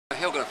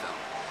Hill going to film.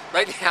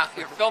 Right now,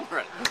 you're filming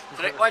it.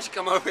 Today, why don't you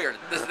come over here?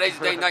 Today's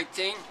day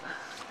 19.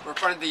 We're in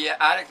front of the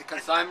attic, the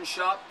consignment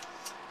shop.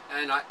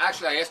 And I asked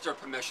their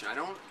permission. I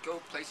don't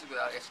go places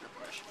without asking their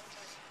permission.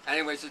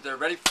 Anyway, so they're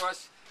ready for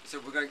us. So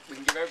we can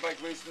give everybody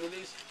green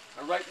smoothies.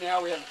 And right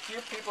now, we have a few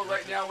people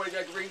right now where they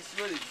got green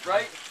smoothies,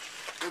 right?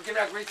 We're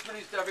giving out green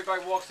smoothies to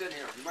everybody who walks in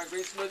here. You want a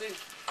green smoothie?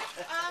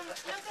 No,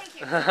 thank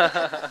you.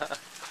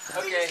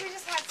 Okay. We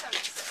just had some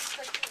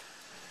smoothie.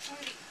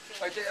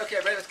 Okay,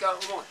 ready? Let's go.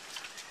 Move on.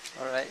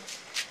 All right.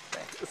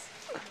 Thanks.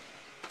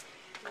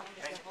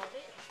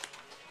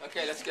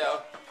 Okay, let's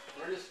go.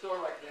 We're in the store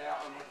right now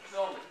and we're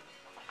filming.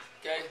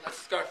 Okay, let's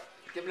start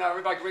giving out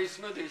everybody green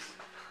smoothies.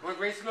 Want a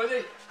green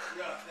smoothie?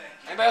 Yeah, thank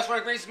you. Anybody else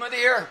want a green smoothie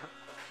here?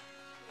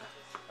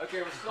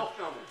 Okay, we're still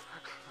filming.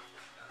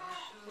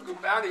 We're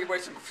bound to give away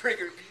some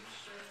freaking.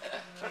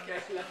 Okay,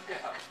 let's go.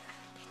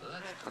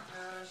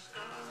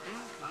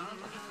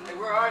 Hey,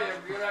 where are you?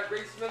 You got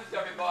green smoothies,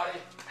 everybody?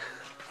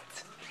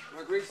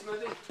 Want a green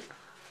smoothie?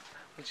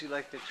 Would you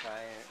like to try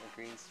a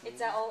green smoothie?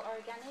 It's an all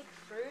organic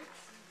fruit.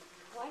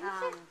 What is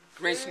it?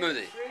 Green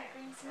smoothie. Fruit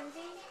green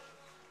smoothie.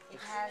 It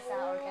has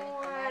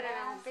organic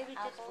bananas,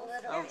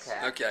 apples.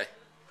 Okay. Okay.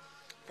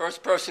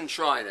 First person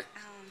trying it.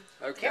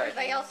 Okay.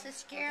 Everybody else is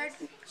scared?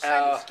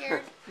 Son's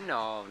scared?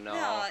 No.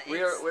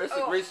 Where's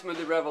the green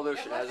smoothie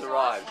revolution has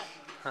arrived?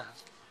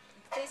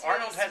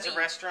 Arnold has a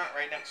restaurant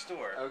right next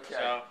door. Okay.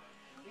 So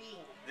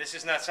this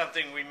is not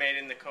something we made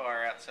in the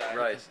car outside.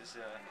 Right. This is, I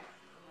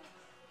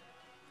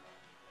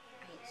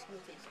eat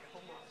smoothies at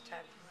home all the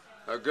time.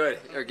 Oh, good.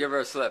 Here, give her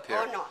a slip here.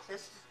 Oh, no.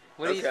 This is...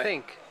 What do you Okay.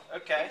 think?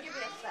 okay. Give me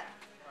a slap.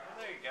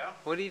 There you go.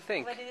 What do you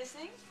think? What do you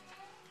think?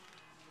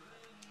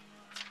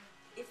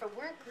 If it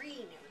weren't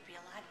green, it would be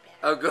a lot better.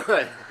 Oh,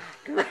 good.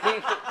 Green.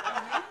 Okay.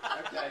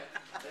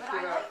 Let's give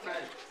her a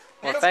pen.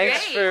 Well,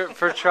 thanks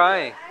for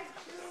trying.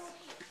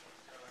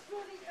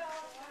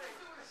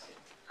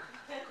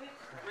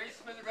 Green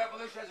smoothie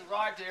revolution has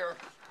arrived here.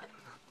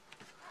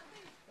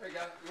 There you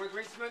go. You want a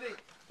green smoothie?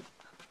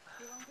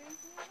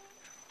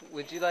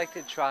 Would you like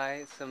to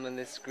try some of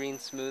this green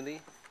smoothie?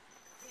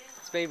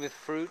 It's made with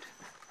fruit.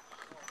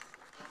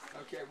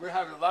 Okay, we're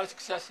having a lot of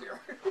success here.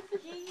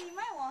 He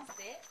might want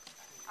it.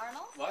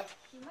 Arnold? What?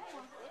 He might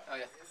want it. Oh,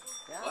 yeah.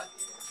 What?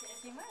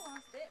 He might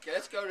want it. Okay,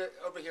 let's go to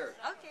over here.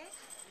 Okay.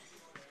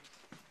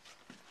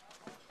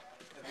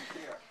 Over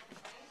here.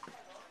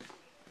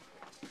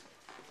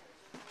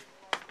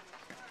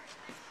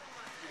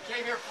 We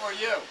came here for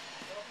you.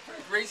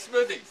 For green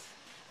smoothies.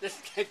 This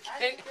came.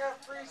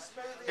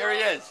 Here he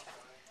is.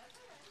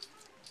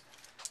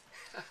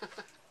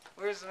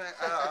 Where's my?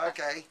 Oh,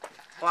 okay.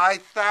 Why,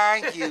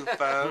 thank you,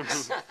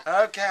 folks.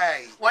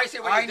 Okay. Why is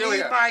it what I you do need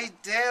here? my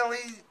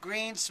daily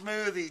green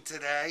smoothie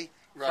today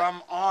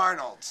from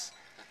Arnold's.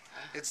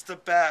 It's the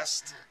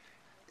best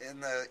in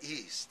the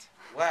East,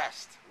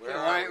 West. Where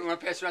are You we? want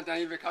to pass around to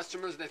any of your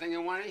customers? They think they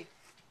want any?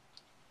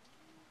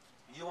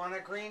 You want a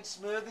green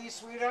smoothie,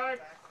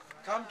 sweetheart?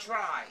 Come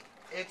try.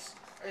 It's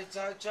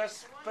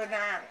just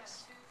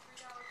bananas.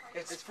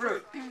 It's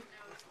fruit.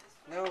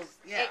 No,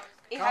 yeah.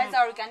 It Come- has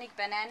organic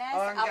bananas,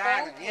 Organic,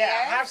 apple, yeah,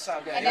 pears, have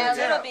some. and You a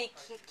little do. bit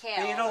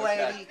kale. Beetle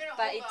lady.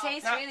 But it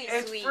tastes No, really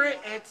it's sweet. fruit.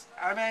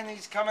 I mean,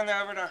 he's coming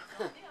over to.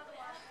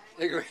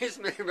 The green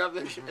smoothie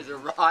revolution is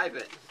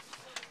arriving.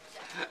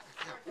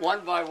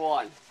 One by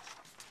one.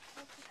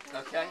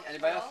 Okay,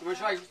 anybody else? You want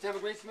to try to have a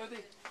green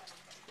smoothie?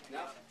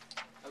 No?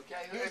 Okay,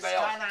 He's anybody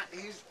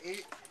else?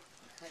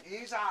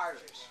 he's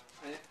Irish.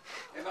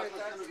 Anybody else want to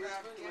have a green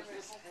smoothie? What's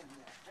this?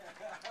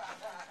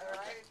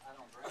 Right?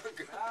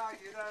 Oh,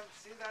 you don't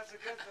see that's a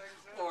good thing.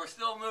 Well, we're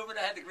still moving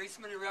ahead, the green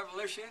smoothie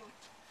revolution.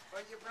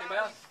 But you Anybody probably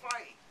else?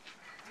 fight.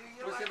 Do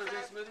you What's like the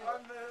green that smoothie?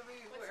 one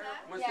movie where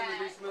Want to have a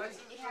green smoothie?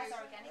 It has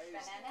organic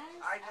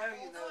bananas, I know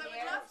you know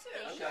pears, that.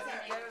 dates, Okay.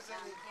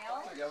 and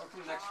kale. Okay, we're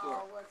from next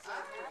door. What's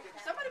that?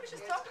 Somebody was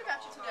just talking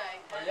about you today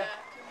at yeah?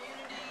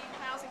 Community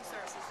Housing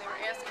Services. They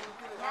were asking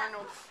who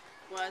Arnold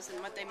was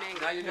and what they make.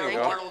 Now you know There who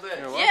you go. Arnold is.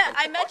 You're Yeah,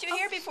 welcome. I met you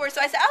here before, so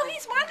I said, oh,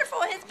 he's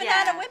wonderful. His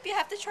banana Yeah. whip, you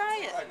have to try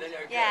it. All right, then,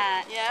 okay.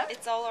 Yeah, Yeah?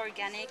 it's all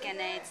organic and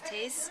it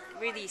tastes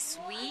really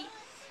sweet,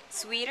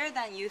 sweeter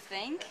than you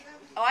think.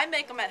 Oh, I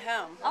make them at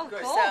home. Oh,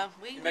 Good. cool. So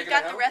we make 'em got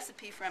at the home?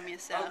 recipe from you.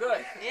 So Oh,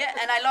 good. Yeah,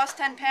 and I lost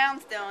 10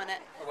 pounds doing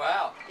it.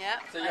 Wow. Yeah.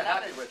 So I you're love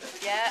happy it. with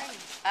it? Yeah,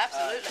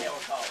 absolutely. Kale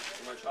and collard.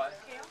 You want to try?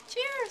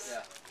 Cheers.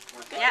 Yeah.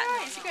 Want to Good try?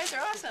 guys. You guys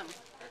are awesome.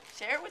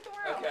 Share it with the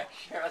world. Okay,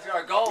 sure, that's what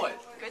our goal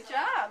is. Good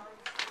job.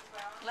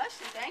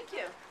 Bless you. Thank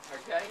you.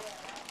 Okay?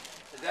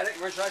 Is that it?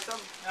 You want to try some?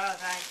 No,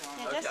 thanks.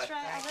 Yeah, Okay. just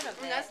try a little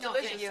bit. That's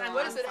delicious. And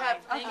what does it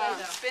have?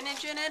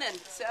 Spinach in it and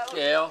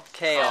celery. Kale.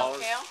 Kale.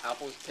 Olives, Kale.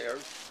 Apples,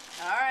 pears.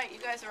 All right, you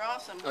guys are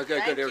awesome. Okay,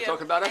 Thank good. They were you.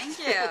 talking about us? Thank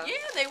you. Yeah,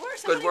 they were.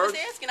 Somebody words?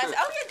 was asking. I said,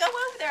 oh, yeah, go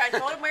over there. I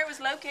told them where it was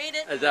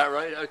located. Is that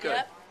right? Okay.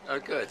 Yep. Oh,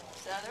 good.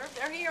 So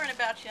they're hearing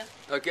about you.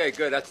 Okay,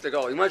 good. That's the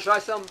goal. You want to try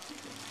some?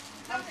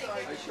 I'm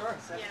sorry. Are you sure?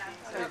 Yeah.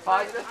 Are you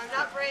positive? I'm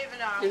not brave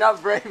enough. You're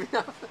not brave enough.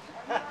 Not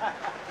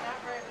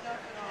brave enough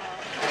at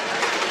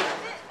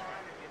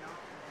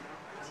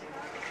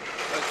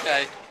all.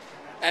 Okay.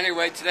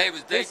 Anyway, today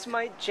was day. This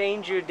might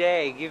change your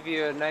day. Give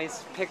you a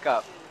nice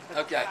pickup.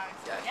 Okay.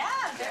 Yeah,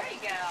 there you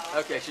go.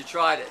 Okay, she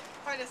tried it.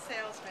 Quite a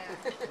salesman.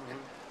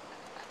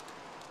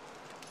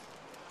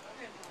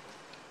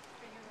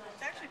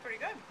 It's actually pretty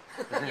good.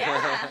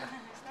 Yeah.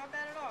 It's not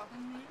bad at all.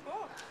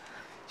 Cool.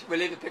 Should we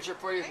leave a picture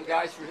for you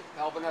guys for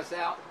helping us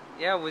out?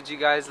 Yeah, would you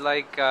guys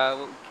like we'll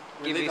We'll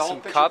give leave you the whole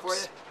some picture cups? for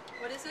you.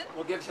 What is it?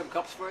 We'll give you some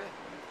cups for you.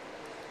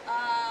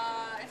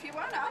 If you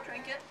want, I'll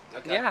drink it.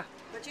 Okay. Yeah.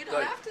 But you don't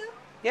Good. have to.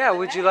 Yeah,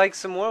 would you like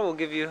some more? We'll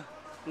give you.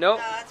 Nope.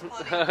 No, that's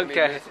plenty. I mean,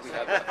 Okay. yes, we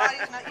have My that.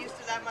 body's not used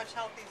to that much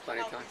healthy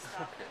Plenty of time.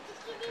 stuff.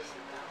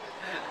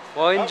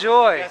 Well,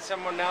 enjoy. Got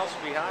someone else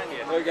behind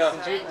you. There you go.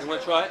 You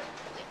want to try it?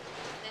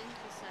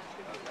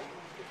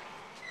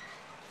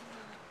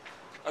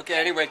 Okay,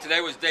 anyway,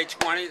 today was day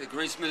 20, the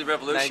Green Smoothie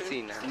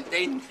Revolution. 19 now.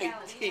 Day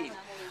 19.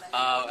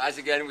 As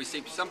again, we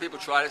see some people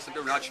try it, some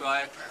people not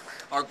try it.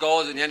 Our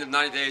goal is at the end of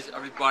 90 days,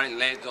 everybody in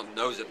Lansdale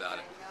knows about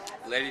it.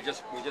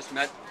 We just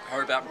met,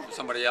 heard about it from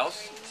somebody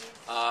else.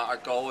 Our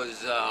goal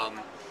is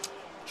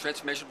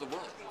transformation of the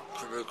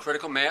world.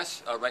 Critical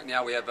mass. Right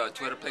now we have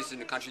 2 other places in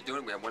the country doing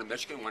it. We have one in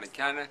Michigan, one in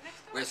Canada.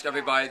 We ask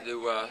everybody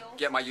to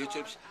get my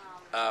YouTubes,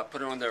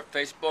 put it on their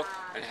Facebook,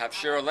 and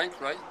share a link,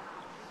 right?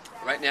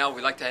 Right now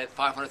we like to hit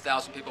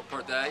 500,000 people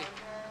per day.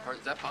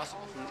 Is that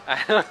possible? I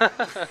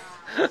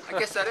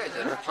guess that is.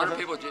 100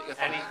 people.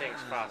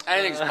 Anything's possible.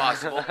 Anything's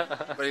possible.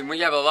 But when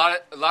you have a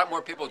lot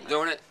more people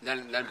doing it, then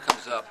it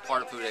becomes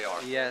part of who they are.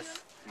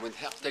 Yes. When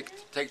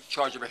take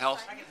charge of your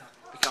health,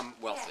 become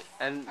wealthy.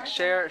 And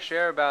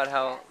share about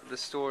how the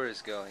store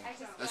is going.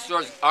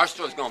 Our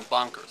store is going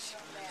bonkers.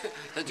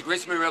 Since the Green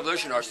Smoothie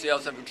Revolution, our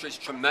sales have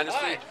increased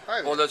tremendously.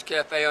 All those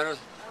cafe owners,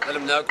 let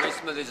them know Green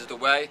Smoothies is the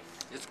way.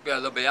 It's going to be a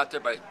little bit out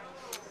there, but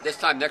this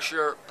time next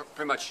year,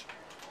 pretty much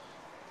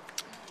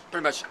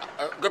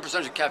a good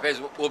percentage of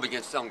cafes will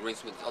begin selling green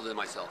smoothies, other than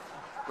myself.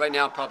 Right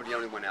now, I'm probably the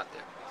only one out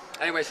there.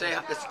 Anyway, say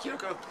hi. This is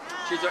Kyoko.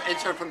 She's our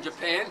intern from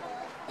Japan.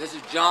 This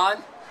is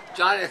John.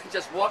 John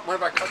just walked. One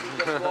of our customers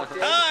just walked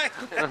in. Hi.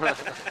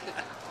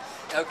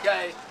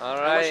 Okay. All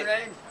What's right. your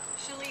name?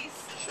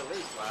 Shalice.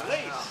 Shalise. Wow.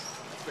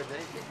 Shalice. Good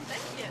name.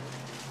 Thank you.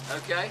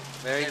 Okay.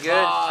 Very Say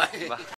good. bye. Bye.